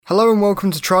Hello and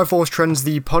welcome to Triforce Trends,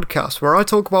 the podcast, where I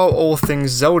talk about all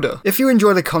things Zelda. If you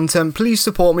enjoy the content, please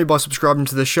support me by subscribing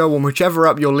to the show on whichever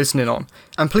app you're listening on.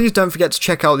 And please don't forget to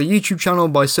check out the YouTube channel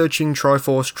by searching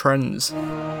Triforce Trends.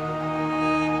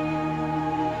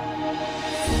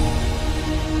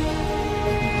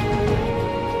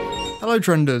 Hello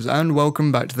Trenders, and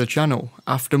welcome back to the channel.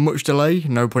 After much delay,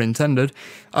 no pun intended,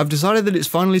 I've decided that it's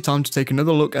finally time to take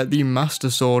another look at the Master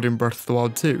Sword in Breath of the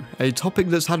Wild 2, a topic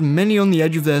that's had many on the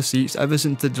edge of their seats ever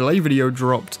since the delay video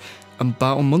dropped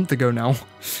about a month ago now.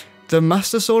 The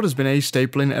Master Sword has been a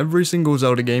staple in every single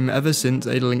Zelda game ever since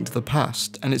A Link to the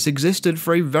Past, and it's existed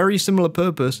for a very similar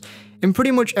purpose in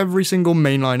pretty much every single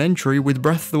mainline entry, with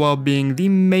Breath of the Wild being the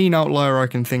main outlier I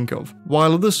can think of.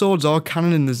 While other swords are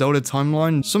canon in the Zelda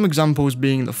timeline, some examples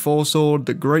being the Four Sword,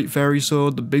 the Great Fairy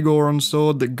Sword, the Big Auron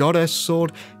Sword, the Goddess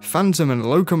Sword, Phantom and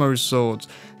Lokomo's swords,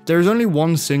 there is only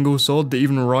one single sword that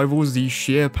even rivals the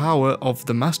sheer power of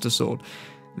the Master Sword.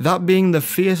 That being the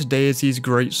Fierce Deity's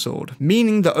Great Sword,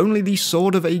 meaning that only the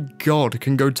sword of a god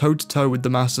can go toe-to-toe with the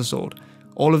Master Sword.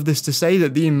 All of this to say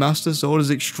that the Master Sword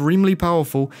is extremely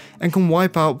powerful and can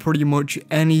wipe out pretty much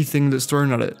anything that's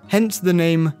thrown at it, hence the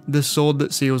name, the Sword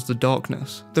That Seals the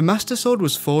Darkness. The Master Sword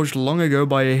was forged long ago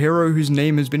by a hero whose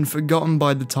name has been forgotten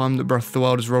by the time that Breath of the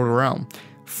Wild has rolled around.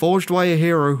 Forged by a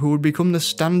hero who would become the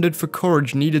standard for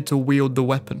courage needed to wield the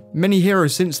weapon. Many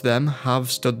heroes since then have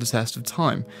stood the test of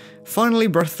time. Finally,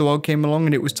 Breath of the Wild came along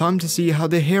and it was time to see how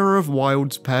the Hero of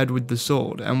Wilds paired with the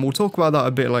sword, and we'll talk about that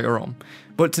a bit later on.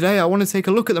 But today I want to take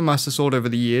a look at the Master Sword over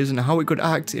the years and how it could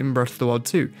act in Breath of the Wild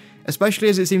 2, especially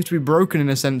as it seems to be broken in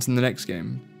a sense in the next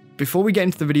game. Before we get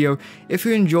into the video, if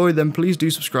you enjoyed, then please do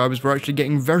subscribe, as we're actually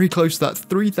getting very close to that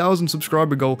 3,000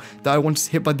 subscriber goal that I wanted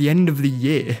to hit by the end of the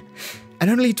year. And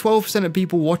only 12% of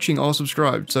people watching are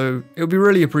subscribed, so it would be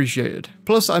really appreciated.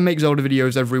 Plus, I make Zelda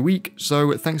videos every week,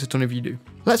 so thanks a ton if you do.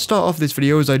 Let's start off this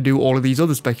video as I do all of these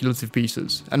other speculative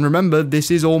pieces. And remember,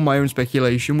 this is all my own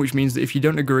speculation, which means that if you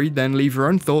don't agree, then leave your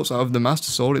own thoughts out of the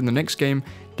Master Sword in the next game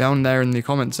down there in the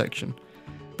comment section.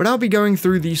 But I'll be going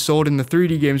through the sword in the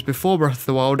 3D games before Breath of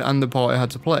the Wild and the part I had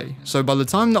to play. So by the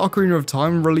time the Ocarina of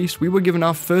Time released, we were given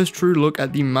our first true look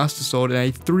at the Master Sword in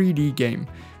a 3D game.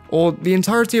 Or the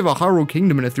entirety of a Hyrule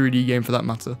Kingdom in a 3D game for that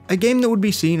matter. A game that would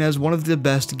be seen as one of the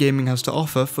best gaming has to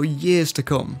offer for years to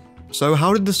come. So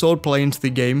how did the sword play into the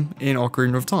game in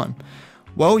Ocarina of Time?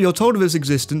 Well, you're told of its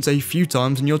existence a few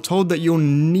times and you're told that you'll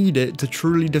need it to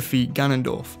truly defeat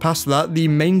Ganondorf. Past that, the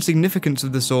main significance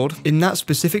of the sword in that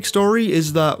specific story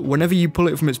is that whenever you pull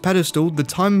it from its pedestal, the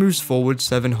time moves forward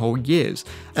 7 whole years.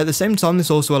 At the same time,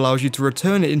 this also allows you to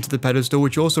return it into the pedestal,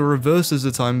 which also reverses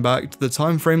the time back to the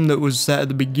time frame that was set at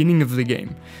the beginning of the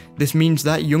game. This means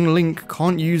that young Link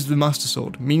can't use the Master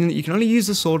Sword, meaning that you can only use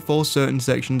the sword for certain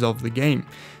sections of the game,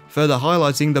 further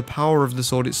highlighting the power of the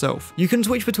sword itself. You can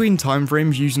switch between time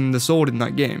frames using the sword in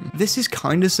that game. This is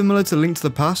kinda similar to Link to the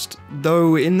Past,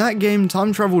 though in that game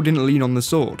time travel didn't lean on the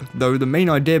sword, though the main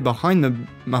idea behind the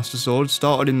Master Sword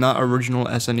started in that original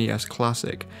SNES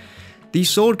classic. The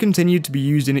sword continued to be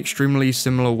used in extremely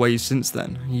similar ways since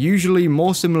then, usually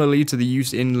more similarly to the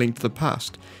use in Link to the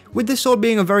Past, with this sword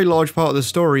being a very large part of the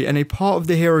story and a part of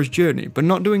the hero's journey, but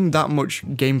not doing that much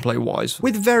gameplay wise,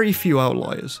 with very few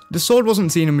outliers. The sword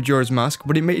wasn't seen in Majora's Mask,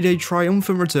 but it made a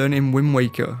triumphant return in Wind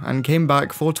Waker, and came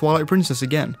back for Twilight Princess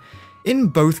again. In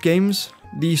both games,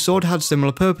 the sword had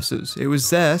similar purposes. It was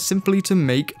there simply to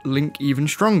make Link even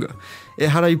stronger. It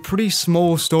had a pretty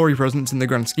small story presence in the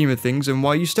grand scheme of things, and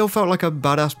while you still felt like a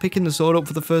badass picking the sword up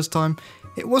for the first time,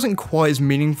 it wasn't quite as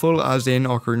meaningful as in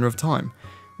Ocarina of Time.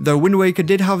 Though Wind Waker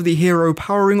did have the hero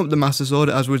powering up the Master Sword,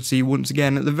 as we'd see once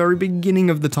again at the very beginning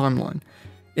of the timeline.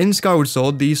 In Skyward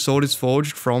Sword, the sword is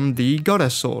forged from the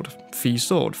Goddess Sword, Fi's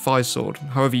Sword,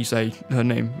 however you say her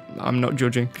name, I'm not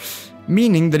judging.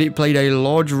 Meaning that it played a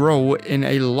large role in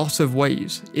a lot of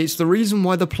ways. It's the reason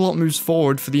why the plot moves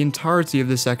forward for the entirety of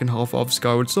the second half of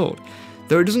Skyward Sword,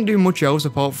 though it doesn't do much else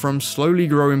apart from slowly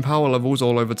growing power levels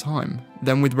all over time.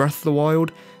 Then with Breath of the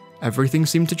Wild, everything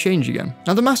seemed to change again.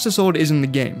 Now the Master Sword is in the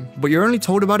game, but you're only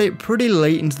told about it pretty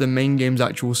late into the main game's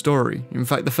actual story. In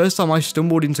fact, the first time I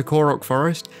stumbled into Korok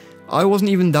Forest, I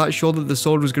wasn't even that sure that the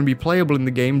sword was going to be playable in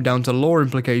the game down to lore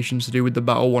implications to do with the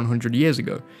battle 100 years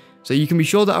ago. So you can be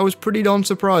sure that I was pretty darn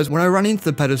surprised when I ran into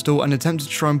the pedestal and attempted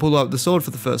to try and pull out the sword for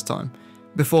the first time,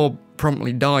 before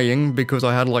promptly dying because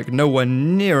I had like nowhere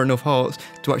near enough hearts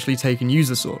to actually take and use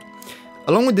the sword.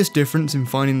 Along with this difference in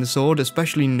finding the sword,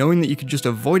 especially knowing that you could just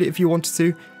avoid it if you wanted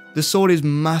to, the sword is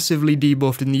massively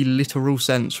debuffed in the literal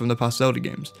sense from the past Zelda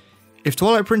games. If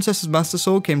Twilight Princess's Master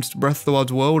Sword came to Breath of the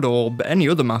Wild's world, or any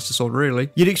other Master Sword really,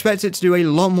 you'd expect it to do a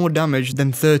lot more damage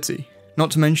than 30. Not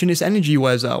to mention its energy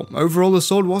wears out. Overall, the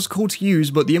sword was cool to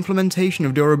use, but the implementation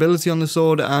of durability on the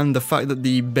sword and the fact that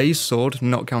the base sword,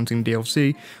 not counting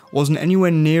DLC, wasn't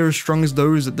anywhere near as strong as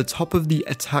those at the top of the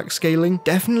attack scaling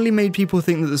definitely made people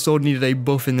think that the sword needed a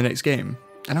buff in the next game.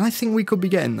 And I think we could be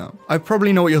getting that. I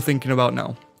probably know what you're thinking about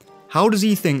now. How does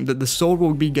he think that the sword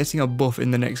will be getting a buff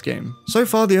in the next game? So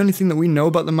far, the only thing that we know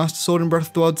about the Master Sword in Breath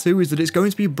of the Wild 2 is that it's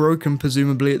going to be broken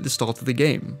presumably at the start of the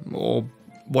game, or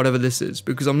whatever this is,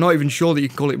 because I'm not even sure that you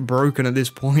can call it broken at this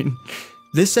point.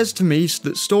 This says to me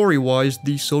that story-wise,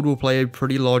 the sword will play a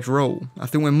pretty large role. I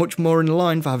think we're much more in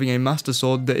line for having a Master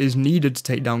Sword that is needed to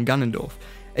take down Ganondorf.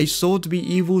 A sword to be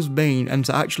evil's bane and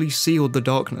to actually seal the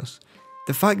darkness.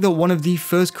 The fact that one of the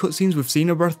first cutscenes we've seen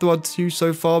of Breath of the Wild 2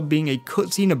 so far being a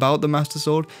cutscene about the Master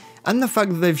Sword, and the fact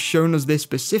that they've shown us this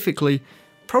specifically,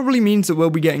 probably means that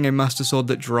we'll be getting a Master Sword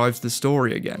that drives the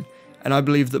story again. And I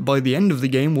believe that by the end of the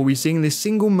game we'll be seeing the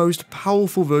single most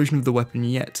powerful version of the weapon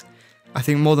yet. I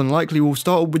think more than likely we'll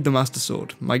start with the Master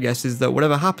Sword. My guess is that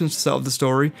whatever happens to set up the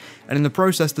story, and in the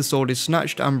process the sword is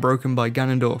snatched and broken by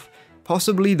Ganondorf.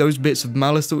 Possibly those bits of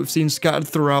malice that we've seen scattered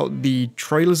throughout the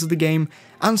trailers of the game,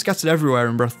 and scattered everywhere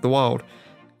in Breath of the Wild,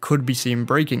 could be seen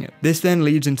breaking it. This then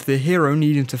leads into the hero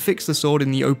needing to fix the sword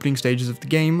in the opening stages of the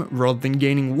game, rather than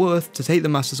gaining worth to take the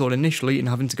Master Sword initially and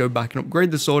having to go back and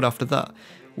upgrade the sword after that,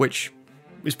 which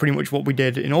is pretty much what we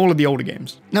did in all of the older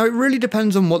games. Now it really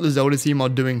depends on what the Zelda team are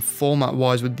doing format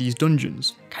wise with these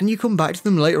dungeons. Can you come back to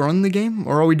them later on in the game,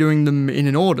 or are we doing them in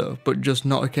an order, but just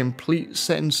not a complete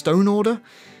set in stone order?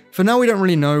 For now we don't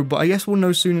really know, but I guess we'll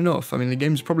know soon enough. I mean, the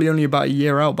game's probably only about a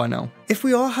year out by now. If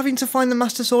we are having to find the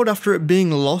Master Sword after it being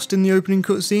lost in the opening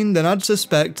cutscene, then I'd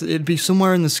suspect it'd be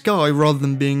somewhere in the sky rather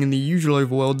than being in the usual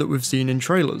overworld that we've seen in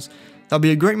trailers. That'd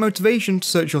be a great motivation to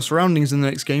search your surroundings in the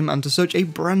next game and to search a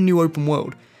brand new open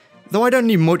world. Though I don't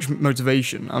need much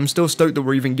motivation, I'm still stoked that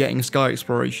we're even getting sky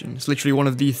exploration. It's literally one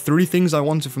of the 3 things I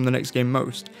wanted from the next game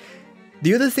most.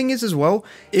 The other thing is as well,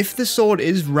 if the sword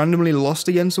is randomly lost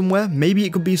again somewhere, maybe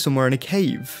it could be somewhere in a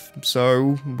cave.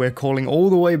 So we're calling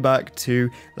all the way back to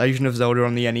Legend of Zelda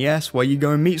on the NES, where you go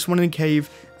and meet someone in a cave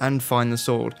and find the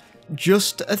sword.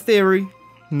 Just a theory,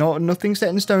 nothing set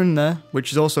in stone there,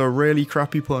 which is also a really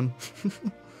crappy pun.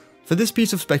 For this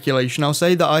piece of speculation, I'll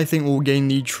say that I think we'll gain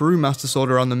the true Master Sword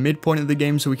around the midpoint of the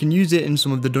game so we can use it in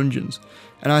some of the dungeons.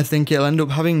 And I think it'll end up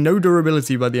having no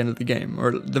durability by the end of the game,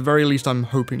 or at the very least I'm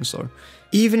hoping so.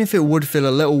 Even if it would feel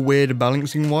a little weird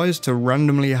balancing wise to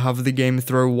randomly have the game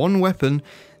throw one weapon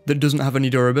that doesn't have any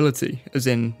durability, as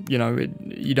in, you know,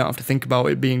 you don't have to think about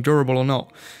it being durable or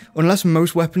not. Unless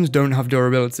most weapons don't have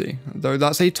durability, though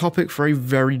that's a topic for a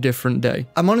very different day.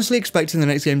 I'm honestly expecting the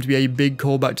next game to be a big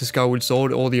callback to Skyward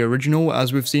Sword or the original,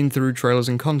 as we've seen through trailers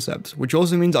and concepts, which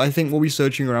also means I think we'll be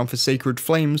searching around for Sacred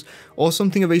Flames or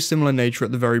something of a similar nature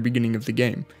at the very beginning of the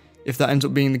game. If that ends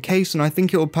up being the case, then I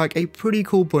think it'll pack a pretty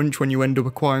cool punch when you end up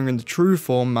acquiring the true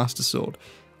form Master Sword.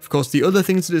 Of course, the other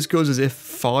thing to discuss is if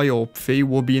Fi or Fi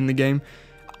will be in the game.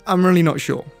 I'm really not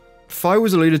sure. Fi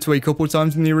was alluded to a couple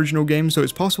times in the original game, so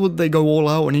it's possible that they go all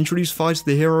out and introduce Fi to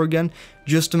the hero again,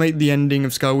 just to make the ending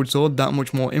of Skyward Sword that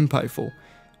much more impactful.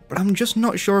 But I'm just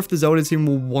not sure if the Zelda team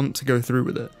will want to go through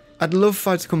with it. I'd love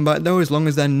Fi to come back though, as long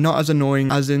as they're not as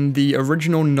annoying as in the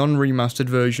original non-remastered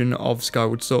version of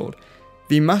Skyward Sword.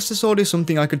 The Master Sword is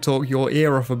something I could talk your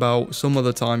ear off about some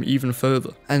other time even further.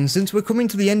 And since we're coming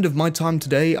to the end of my time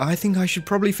today, I think I should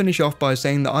probably finish off by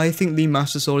saying that I think the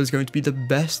Master Sword is going to be the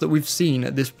best that we've seen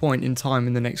at this point in time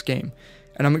in the next game,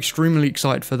 and I'm extremely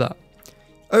excited for that.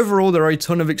 Overall, there are a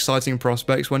ton of exciting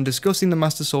prospects when discussing the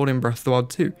Master Sword in Breath of the Wild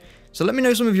 2, so let me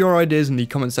know some of your ideas in the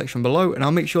comment section below and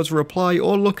I'll make sure to reply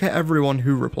or look at everyone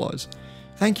who replies.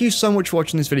 Thank you so much for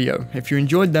watching this video. If you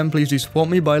enjoyed them, please do support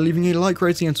me by leaving a like,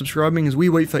 rating and subscribing as we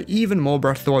wait for even more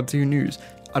Breath of the Wild 2 news.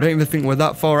 I don't even think we're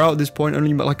that far out at this point,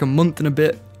 only like a month and a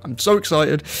bit. I'm so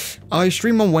excited. I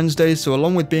stream on Wednesdays, so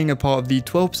along with being a part of the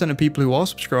 12% of people who are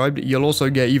subscribed, you'll also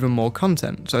get even more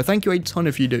content, so thank you a ton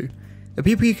if you do. The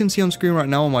people you can see on screen right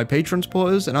now are my Patreon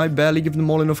supporters, and I barely give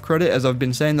them all enough credit, as I've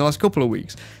been saying the last couple of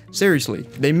weeks. Seriously,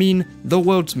 they mean the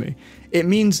world to me. It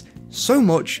means so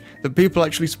much that people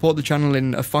actually support the channel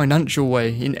in a financial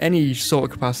way, in any sort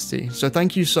of capacity, so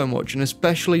thank you so much, and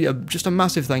especially just a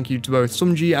massive thank you to both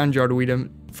Sumji and Jaredweedem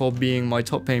for being my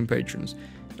top paying patrons.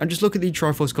 And just look at the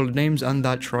Triforce coloured names and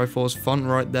that Triforce font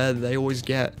right there that they always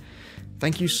get.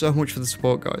 Thank you so much for the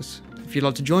support, guys. If you'd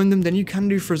like to join them, then you can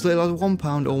do for as little as £1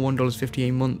 or $1.50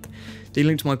 a month. The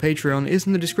link to my Patreon is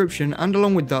in the description, and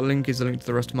along with that link is the link to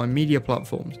the rest of my media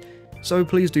platforms, so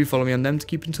please do follow me on them to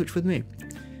keep in touch with me.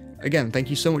 Again, thank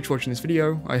you so much for watching this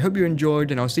video. I hope you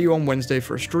enjoyed, and I'll see you on Wednesday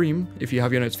for a stream, if you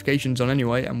have your notifications on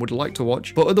anyway and would like to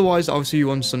watch, but otherwise I'll see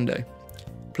you on Sunday.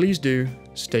 Please do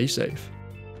stay safe.